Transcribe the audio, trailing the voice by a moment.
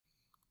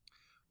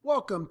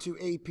Welcome to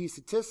AP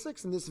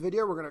Statistics. In this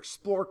video, we're going to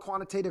explore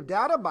quantitative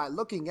data by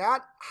looking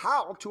at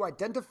how to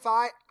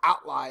identify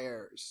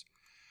outliers.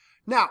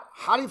 Now,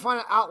 how do you find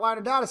an outlier in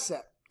a data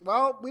set?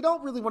 Well, we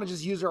don't really want to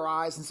just use our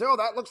eyes and say, oh,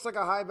 that looks like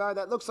a high value,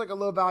 that looks like a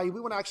low value.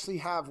 We want to actually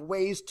have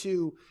ways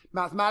to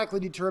mathematically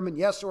determine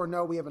yes or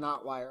no we have an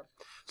outlier.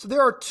 So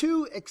there are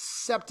two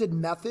accepted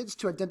methods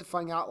to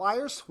identifying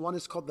outliers. One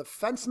is called the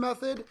fence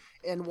method,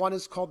 and one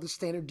is called the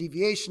standard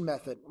deviation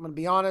method. I'm going to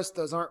be honest,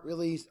 those aren't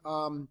really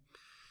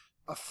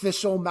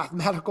official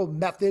mathematical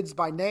methods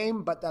by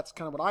name, but that's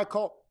kind of what I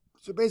call.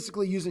 So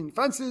basically using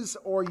fences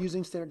or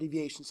using standard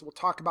deviation. So we'll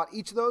talk about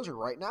each of those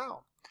right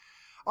now.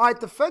 All right,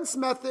 the fence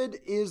method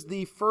is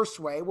the first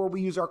way where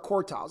we use our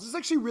quartiles. It's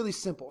actually really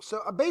simple.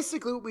 So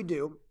basically what we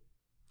do,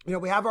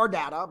 we have our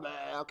data.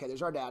 Okay,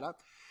 there's our data.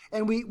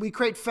 And we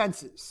create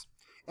fences.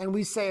 And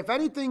we say if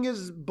anything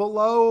is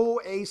below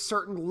a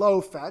certain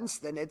low fence,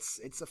 then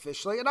it's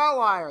officially an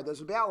outlier. Those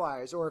would be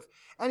outliers. Or if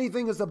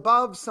anything is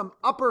above some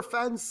upper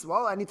fence,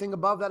 well, anything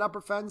above that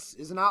upper fence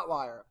is an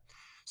outlier.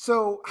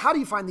 So how do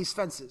you find these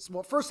fences?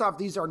 Well, first off,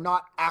 these are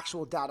not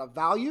actual data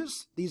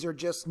values. These are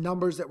just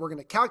numbers that we're going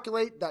to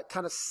calculate that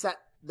kind of set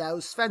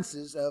those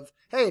fences of,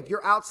 hey, if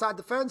you're outside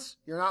the fence,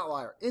 you're an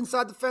outlier.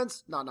 Inside the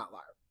fence, not an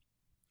outlier.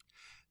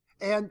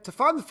 And to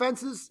find the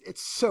fences,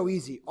 it's so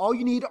easy. All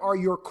you need are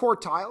your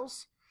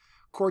quartiles,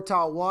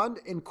 quartile 1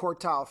 and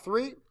quartile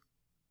 3.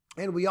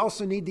 And we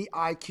also need the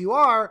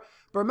IQR.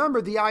 But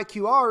remember, the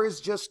IQR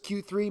is just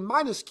Q3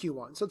 minus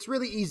Q1. So it's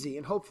really easy.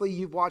 And hopefully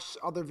you've watched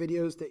other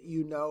videos that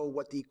you know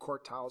what the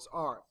quartiles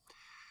are.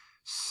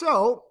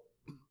 So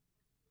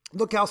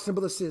look how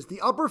simple this is.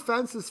 The upper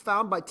fence is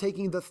found by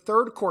taking the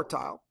third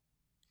quartile,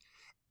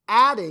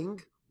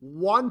 adding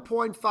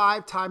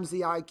 1.5 times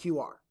the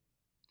IQR.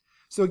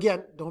 So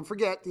again, don't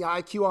forget, the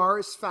IQR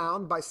is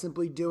found by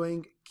simply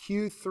doing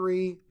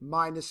Q3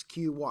 minus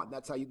Q1.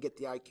 That's how you get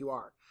the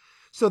IQR.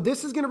 So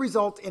this is going to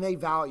result in a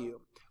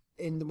value.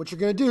 And what you're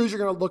going to do is you're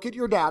going to look at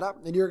your data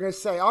and you're going to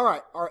say, all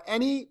right, are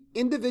any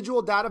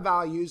individual data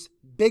values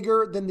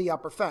bigger than the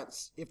upper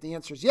fence? If the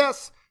answer is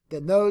yes,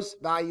 then those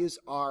values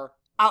are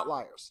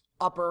outliers,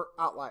 upper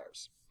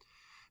outliers.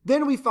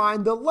 Then we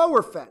find the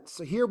lower fence.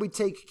 So here we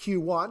take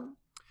Q1.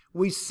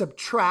 We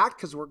subtract,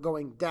 because we're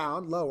going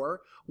down,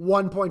 lower,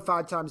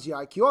 1.5 times the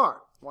IQR.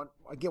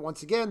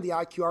 Once again, the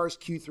IQR is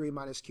Q3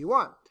 minus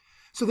Q1.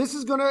 So this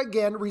is going to,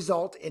 again,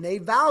 result in a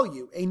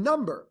value, a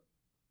number.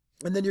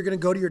 And then you're going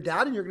to go to your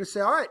data and you're going to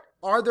say, all right,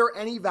 are there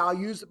any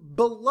values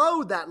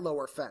below that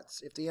lower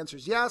fence? If the answer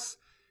is yes,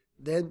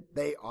 then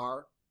they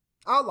are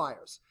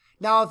outliers.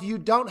 Now, if you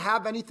don't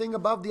have anything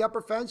above the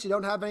upper fence, you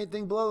don't have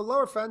anything below the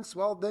lower fence,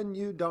 well, then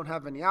you don't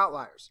have any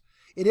outliers.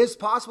 It is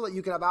possible that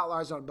you can have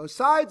outliers on both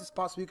sides. It's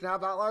possible you can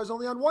have outliers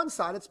only on one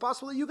side. It's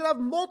possible that you can have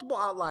multiple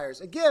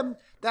outliers. Again,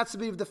 that's the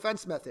beauty of the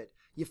fence method.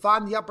 You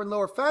find the upper and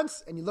lower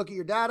fence, and you look at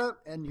your data,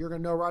 and you're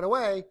going to know right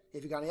away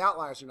if you got any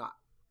outliers or not.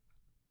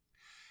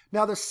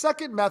 Now, the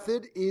second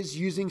method is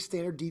using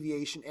standard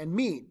deviation and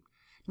mean.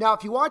 Now,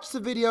 if you watch the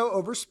video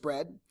over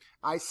spread,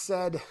 I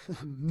said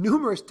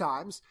numerous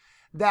times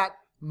that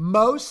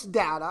most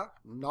data,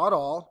 not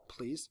all,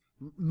 please,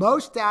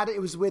 most data,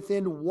 it was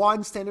within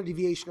one standard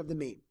deviation of the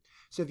mean.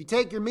 So if you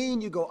take your mean,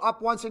 you go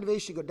up one standard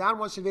deviation, you go down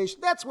one standard deviation.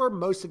 That's where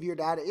most of your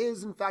data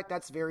is. In fact,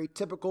 that's very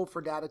typical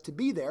for data to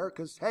be there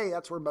because, hey,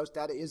 that's where most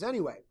data is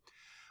anyway.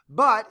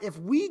 But if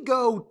we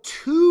go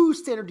 2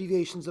 standard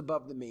deviations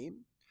above the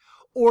mean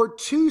or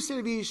 2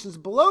 standard deviations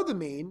below the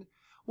mean,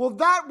 well,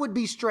 that would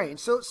be strange.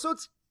 So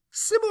it's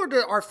similar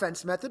to our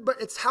fence method,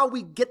 but it's how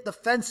we get the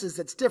fences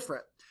that's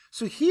different.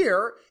 So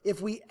here,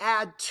 if we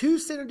add 2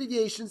 standard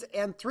deviations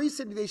and 3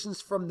 standard deviations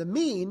from the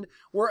mean,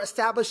 we're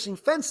establishing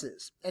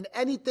fences. And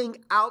anything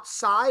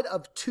outside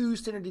of 2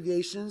 standard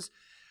deviations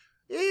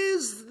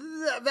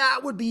that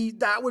would be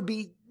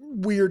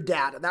weird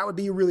data. That would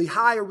be really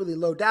high or really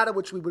low data,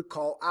 which we would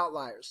call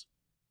outliers.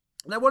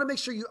 And I want to make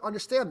sure you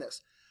understand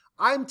this.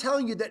 I'm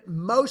telling you that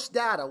most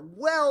data,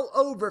 well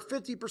over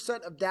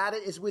 50% of data,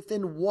 is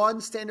within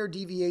 1 standard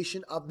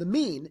deviation of the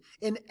mean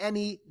in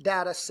any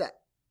data set.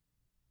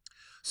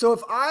 So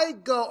if I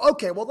go,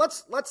 okay, well,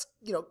 let's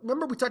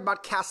remember we talked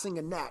about casting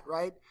a net,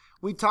 right?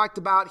 We talked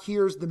about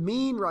here's the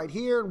mean right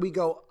here, and we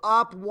go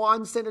up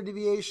 1 standard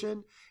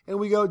deviation, and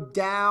we go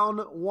down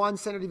 1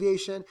 standard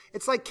deviation.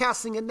 It's like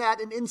casting a net,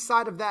 and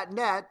inside of that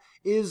net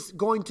is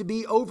going to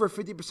be over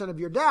 50% of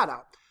your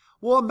data.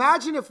 Well,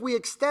 imagine if we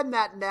extend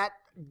that net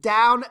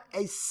down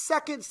a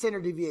 2nd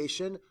standard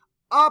deviation,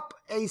 up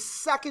a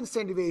 2nd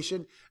standard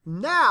deviation.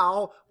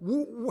 Now,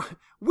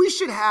 we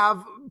should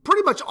have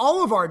pretty much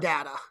all of our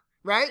data.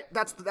 Right?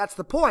 That's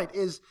the point,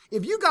 is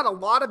if you got a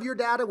lot of your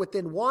data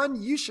within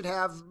 1, you should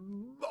have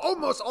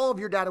almost all of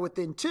your data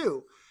within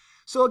 2.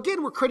 So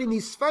again, we're creating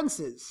these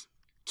fences.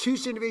 2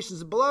 standard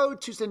deviations below,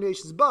 2 standard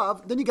deviations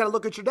above. Then you got to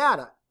look at your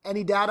data.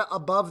 Any data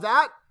above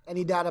that?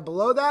 Any data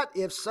below that?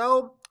 If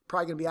so,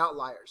 probably going to be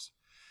outliers.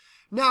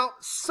 Now,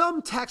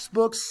 some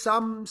textbooks,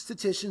 some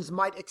statisticians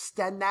might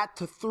extend that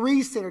to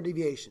 3 standard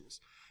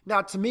deviations.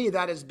 Now, to me,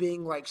 that is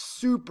being like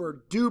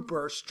super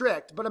duper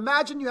strict. But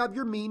imagine you have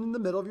your mean in the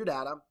middle of your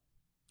data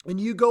and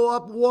you go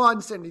up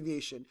 1 standard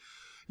deviation.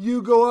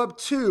 You go up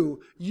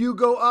 2, you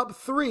go up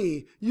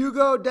 3, you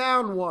go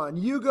down 1,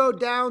 you go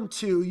down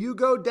 2, you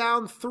go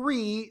down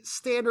 3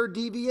 standard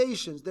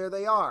deviations. There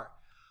they are.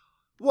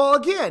 Well,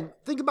 again,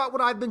 think about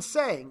what I've been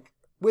saying.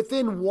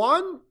 Within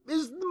 1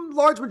 is the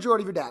large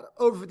majority of your data,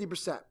 over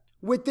 50%.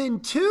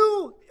 Within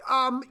 2,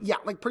 yeah,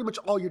 like pretty much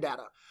all your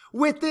data.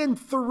 Within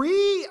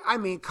 3, I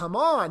mean, come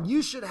on,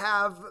 you should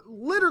have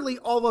literally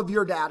all of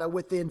your data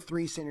within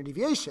 3 standard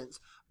deviations.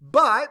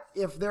 But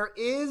if there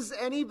is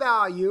any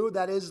value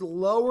that is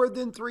lower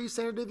than 3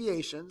 standard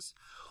deviations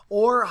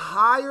or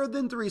higher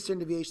than 3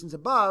 standard deviations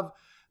above,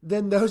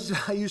 then those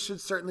values should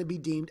certainly be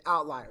deemed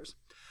outliers.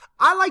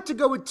 I like to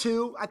go with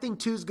 2. I think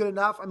 2 is good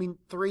enough. I mean,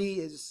 3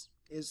 is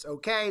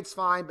okay, it's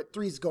fine, but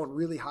 3 is going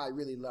really high,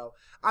 really low.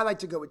 I like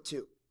to go with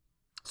 2.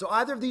 So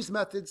either of these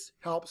methods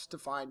helps to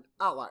find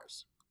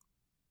outliers.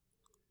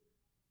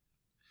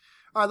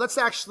 All right, let's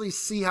actually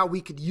see how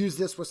we could use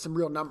this with some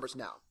real numbers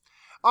now.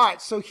 All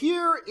right, so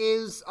here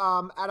is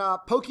at a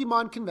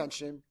Pokemon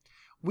convention,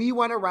 we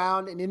went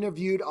around and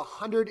interviewed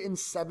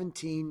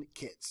 117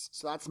 kids.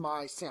 So that's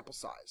my sample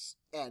size.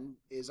 N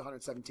is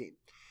 117.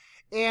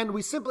 And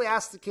we simply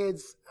asked the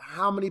kids,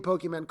 how many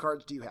Pokemon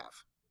cards do you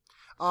have?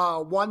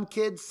 One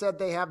kid said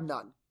they have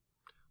none.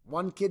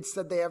 One kid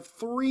said they have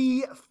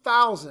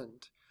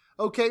 3,000.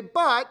 Okay,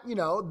 but, you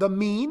know, the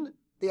mean,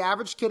 the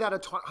average kid had a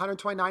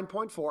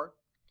 129.4.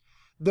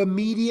 The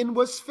median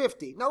was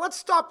 50. Now let's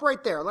stop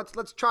right there.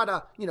 Let's try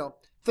to, you know,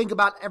 think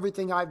about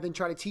everything I've been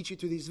trying to teach you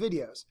through these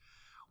videos.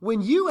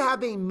 When you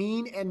have a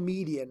mean and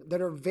median that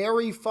are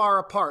very far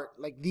apart,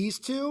 like these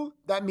two,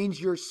 that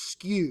means you're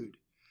skewed.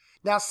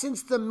 Now,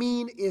 since the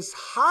mean is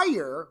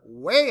higher,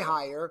 way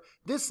higher,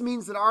 this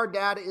means that our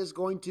data is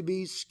going to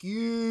be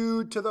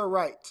skewed to the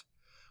right.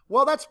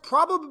 Well, that's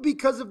probably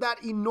because of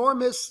that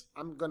enormous,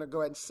 I'm going to go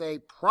ahead and say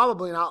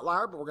probably an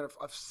outlier, but we're going to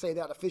say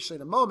that officially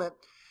in a moment.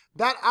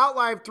 That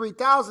outlier of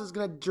 3,000 is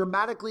going to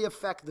dramatically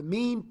affect the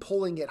mean,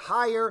 pulling it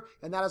higher,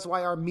 and that is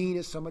why our mean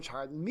is so much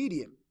higher than the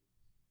median.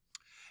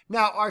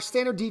 Now, our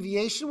standard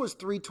deviation was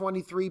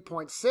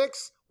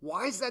 323.6.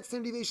 Why is that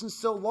standard deviation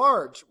so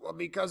large? Well,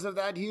 because of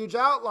that huge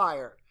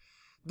outlier.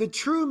 The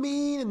true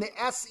mean and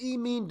the SE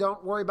mean,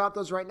 don't worry about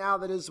those right now.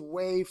 That is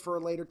way for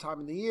a later time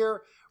in the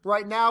year.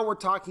 Right now, we're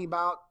talking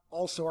about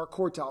also our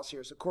quartiles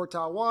here. So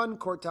quartile 1,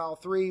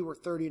 quartile 3, we're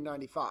 30 and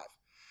 95.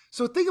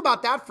 So think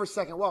about that for a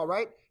second. Well,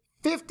 right?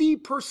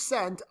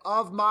 50%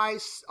 of my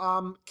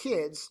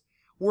kids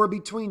were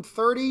between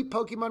 30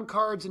 Pokemon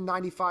cards and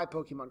 95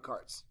 Pokemon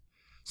cards.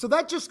 So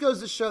that just goes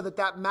to show that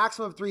that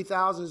maximum of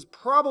 3,000 is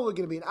probably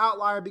going to be an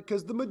outlier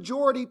because the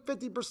majority,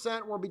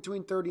 50%, were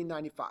between 30 and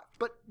 95.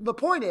 But the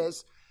point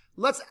is,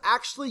 let's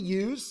actually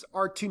use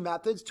our 2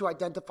 methods to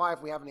identify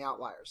if we have any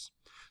outliers.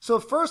 So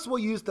first we'll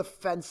use the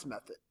fence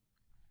method.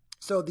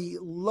 So the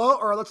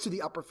let's do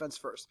the upper fence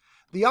first.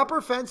 The upper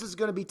fence is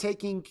going to be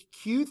taking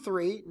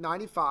Q3,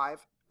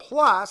 95,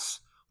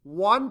 plus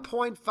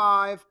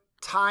 1.5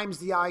 times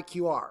the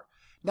IQR.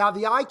 Now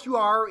the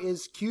IQR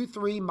is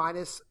Q3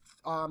 minus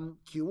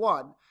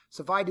Q1.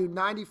 So if I do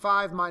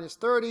 95 minus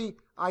 30,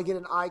 I get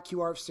an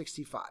IQR of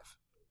 65.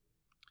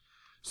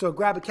 So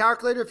grab a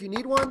calculator if you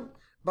need one,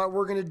 but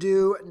we're going to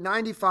do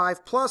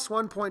 95 plus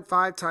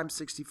 1.5 times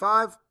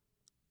 65,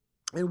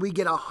 and we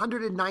get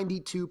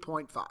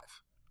 192.5.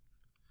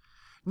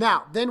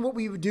 Now, then what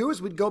we would do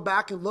is we'd go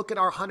back and look at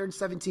our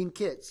 117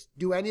 kids.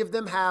 Do any of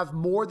them have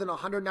more than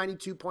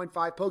 192.5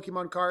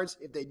 Pokemon cards?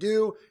 If they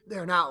do,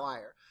 they're an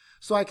outlier.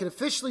 So I can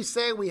officially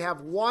say we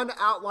have one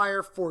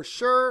outlier for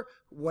sure.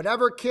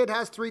 Whatever kid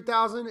has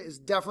 3,000 is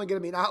definitely going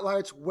to be an outlier.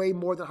 It's way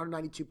more than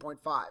 192.5.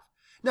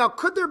 Now,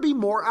 could there be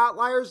more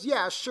outliers?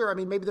 Yeah, sure. I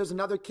mean, maybe there's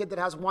another kid that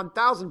has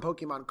 1,000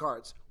 Pokemon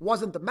cards.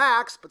 Wasn't the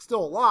max, but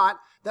still a lot.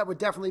 That would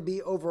definitely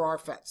be over our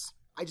fence.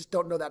 I just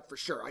don't know that for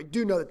sure. I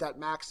do know that that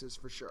max is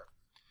for sure.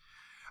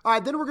 All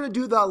right, then we're going to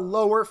do the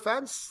lower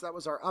fence. That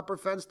was our upper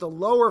fence. The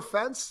lower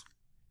fence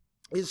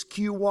is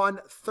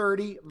Q1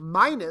 30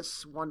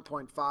 minus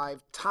 1.5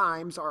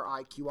 times our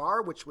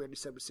IQR, which we already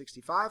said was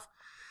 65.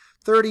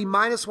 30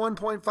 minus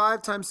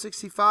 1.5 times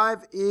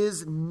 65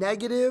 is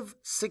negative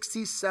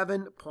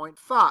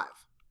 67.5.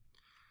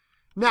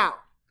 Now,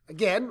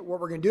 again, what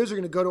we're going to do is we're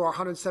going to go to our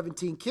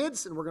 117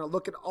 kids, and we're going to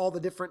look at all the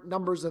different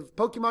numbers of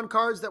Pokemon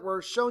cards that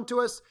were shown to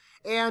us.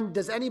 And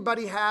does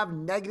anybody have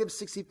negative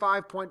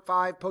 65.5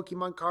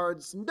 Pokemon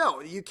cards?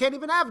 No, you can't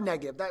even have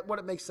negative. That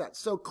wouldn't make sense.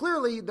 So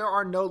clearly, there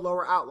are no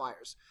lower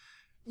outliers.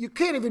 You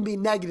can't even be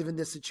negative in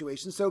this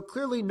situation. So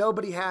clearly,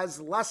 nobody has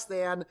less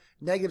than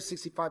negative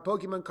 65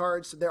 Pokemon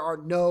cards. So there are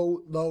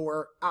no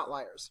lower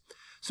outliers.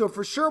 So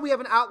for sure, we have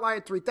an outlier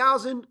at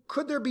 3,000.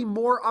 Could there be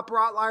more upper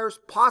outliers?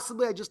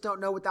 Possibly. I just don't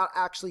know without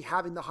actually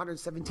having the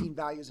 117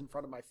 values in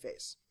front of my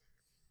face.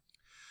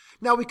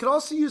 Now, we could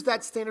also use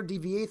that standard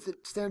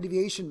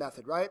deviation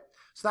method, right?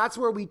 So that's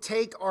where we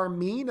take our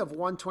mean of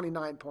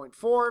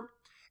 129.4,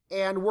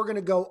 and we're going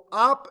to go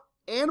up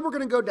and we're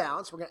going to go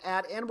down. So we're going to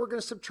add and we're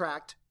going to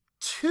subtract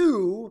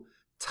 2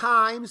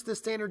 times the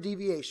standard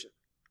deviation.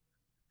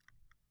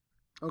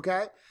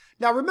 Okay?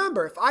 Now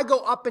remember, if I go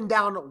up and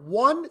down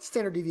one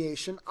standard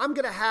deviation, I'm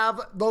going to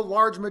have the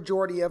large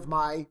majority of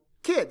my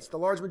kids, the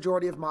large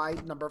majority of my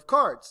number of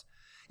cards.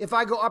 If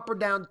I go up or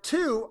down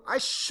 2, I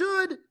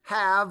should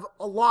have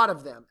a lot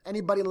of them.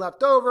 Anybody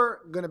left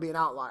over, going to be an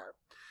outlier.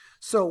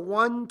 So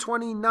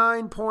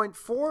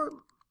 129.4,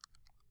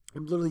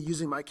 I'm literally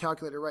using my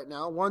calculator right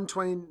now,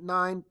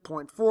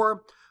 129.4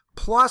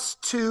 plus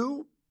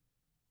 2,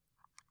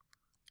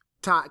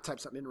 type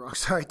something in wrong,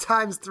 sorry,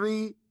 times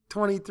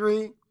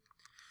 323.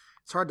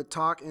 It's hard to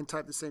talk and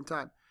type at the same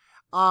time.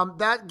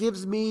 That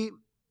gives me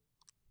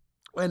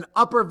an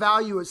upper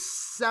value of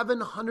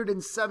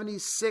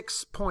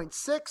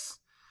 776.6.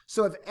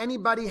 So if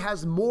anybody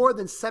has more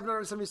than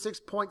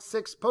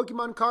 776.6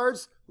 Pokemon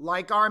cards,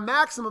 like our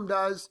maximum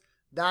does,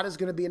 that is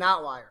going to be an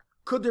outlier.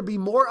 Could there be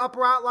more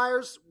upper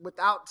outliers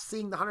without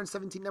seeing the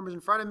 117 numbers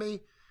in front of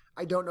me?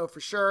 I don't know for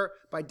sure,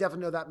 but I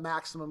definitely know that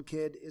maximum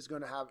kid is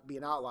going to be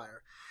an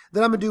outlier.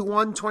 Then I'm going to do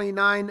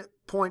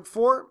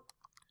 129.4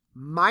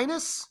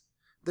 minus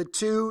the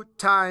 2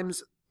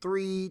 times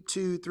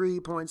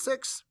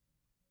 323.6.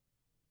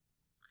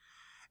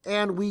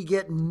 And we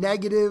get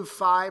negative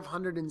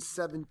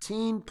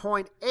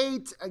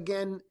 517.8.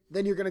 Again,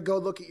 then you're going to go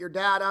look at your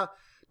data.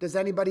 Does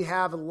anybody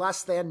have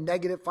less than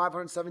negative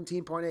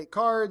 517.8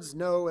 cards?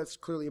 No, that's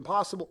clearly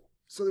impossible.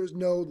 So there's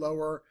no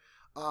lower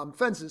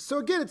fences. So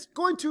again, it's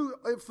going to,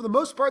 for the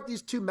most part,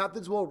 these two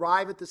methods will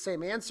arrive at the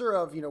same answer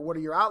of, what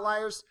are your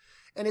outliers?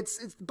 And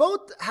it's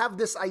both have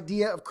this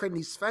idea of creating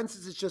these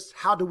fences. It's just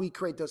how do we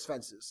create those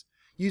fences?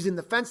 Using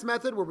the fence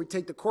method where we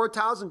take the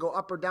quartiles and go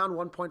up or down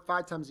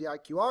 1.5 times the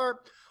IQR.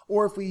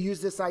 Or if we use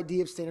this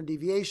idea of standard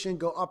deviation,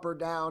 go up or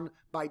down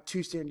by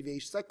 2 standard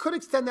deviations. I could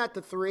extend that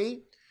to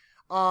 3.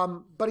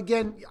 But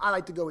again, I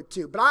like to go with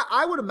 2. But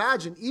I would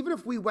imagine even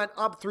if we went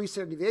up 3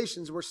 standard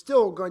deviations, we're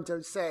still going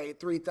to say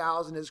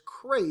 3,000 is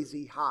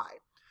crazy high.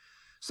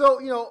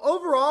 So,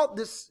 overall,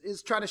 this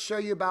is trying to show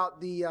you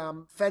about the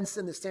fence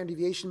and the standard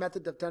deviation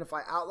method to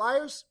identify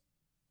outliers.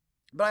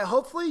 But I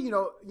hopefully,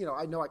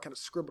 I know I kind of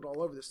scribbled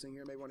all over this thing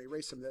here. I may want to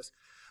erase some of this.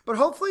 But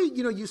hopefully,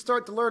 you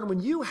start to learn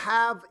when you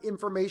have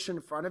information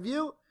in front of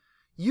you,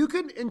 you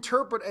can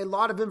interpret a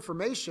lot of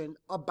information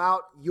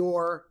about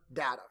your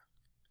data.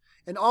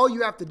 And all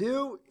you have to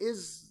do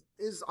is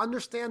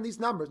understand these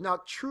numbers.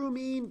 Now, true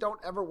mean,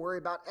 don't ever worry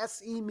about.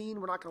 SE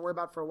mean, we're not going to worry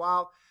about for a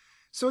while.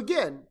 So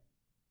again,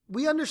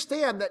 we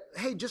understand that,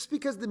 hey, just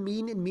because the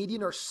mean and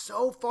median are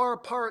so far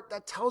apart,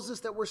 that tells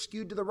us that we're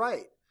skewed to the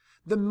right.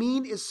 The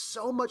mean is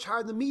so much higher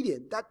than the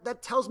median.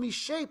 That tells me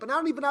shape, and I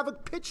don't even have a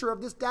picture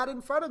of this data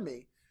in front of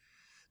me.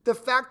 The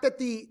fact that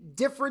the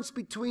difference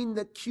between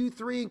the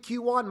Q3 and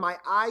Q1, my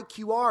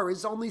IQR,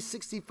 is only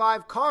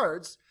 65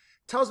 cards,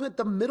 tells me that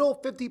the middle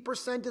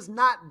 50% is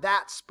not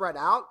that spread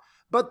out,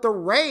 but the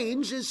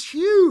range is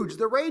huge.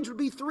 The range would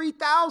be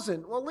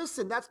 3,000. Well,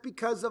 listen, that's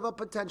because of a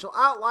potential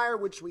outlier,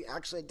 which we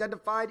actually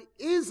identified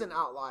is an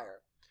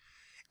outlier.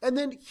 And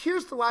then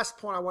here's the last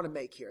point I want to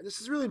make here. This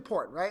is really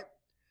important, right?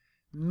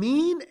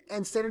 Mean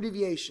and standard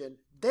deviation,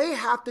 they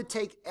have to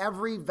take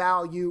every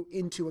value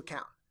into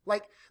account.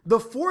 Like the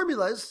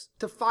formulas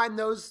to find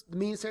those, the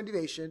mean and standard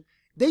deviation,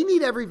 they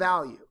need every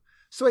value.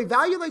 So a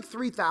value like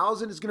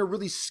 3,000 is going to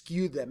really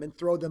skew them and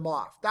throw them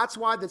off. That's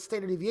why the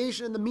standard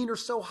deviation and the mean are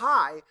so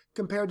high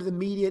compared to the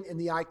median and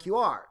the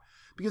IQR.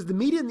 Because the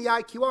median and the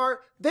IQR,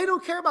 they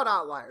don't care about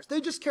outliers. They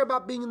just care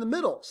about being in the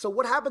middle. So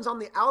what happens on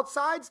the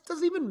outsides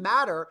doesn't even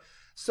matter.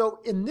 So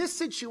in this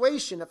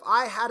situation, if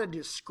I had to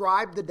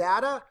describe the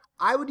data,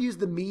 I would use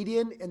the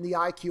median and the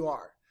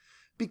IQR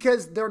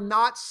because they're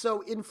not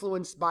so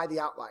influenced by the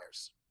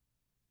outliers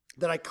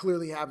that I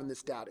clearly have in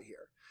this data here.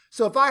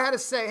 So if I had to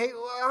say, hey,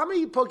 how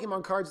many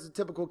Pokemon cards does a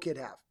typical kid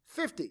have?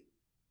 50.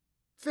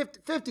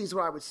 50 is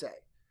what I would say.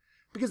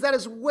 Because that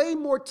is way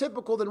more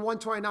typical than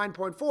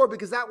 129.4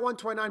 because that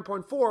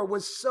 129.4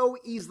 was so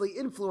easily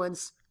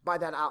influenced by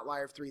that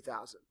outlier of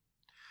 3,000.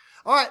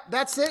 All right,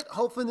 that's it.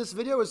 Hopefully this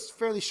video is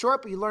fairly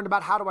short, but you learned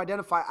about how to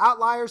identify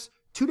outliers.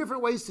 2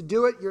 different ways to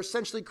do it. You're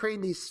essentially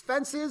creating these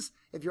fences.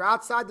 If you're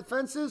outside the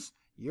fences,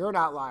 you're an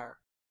outlier.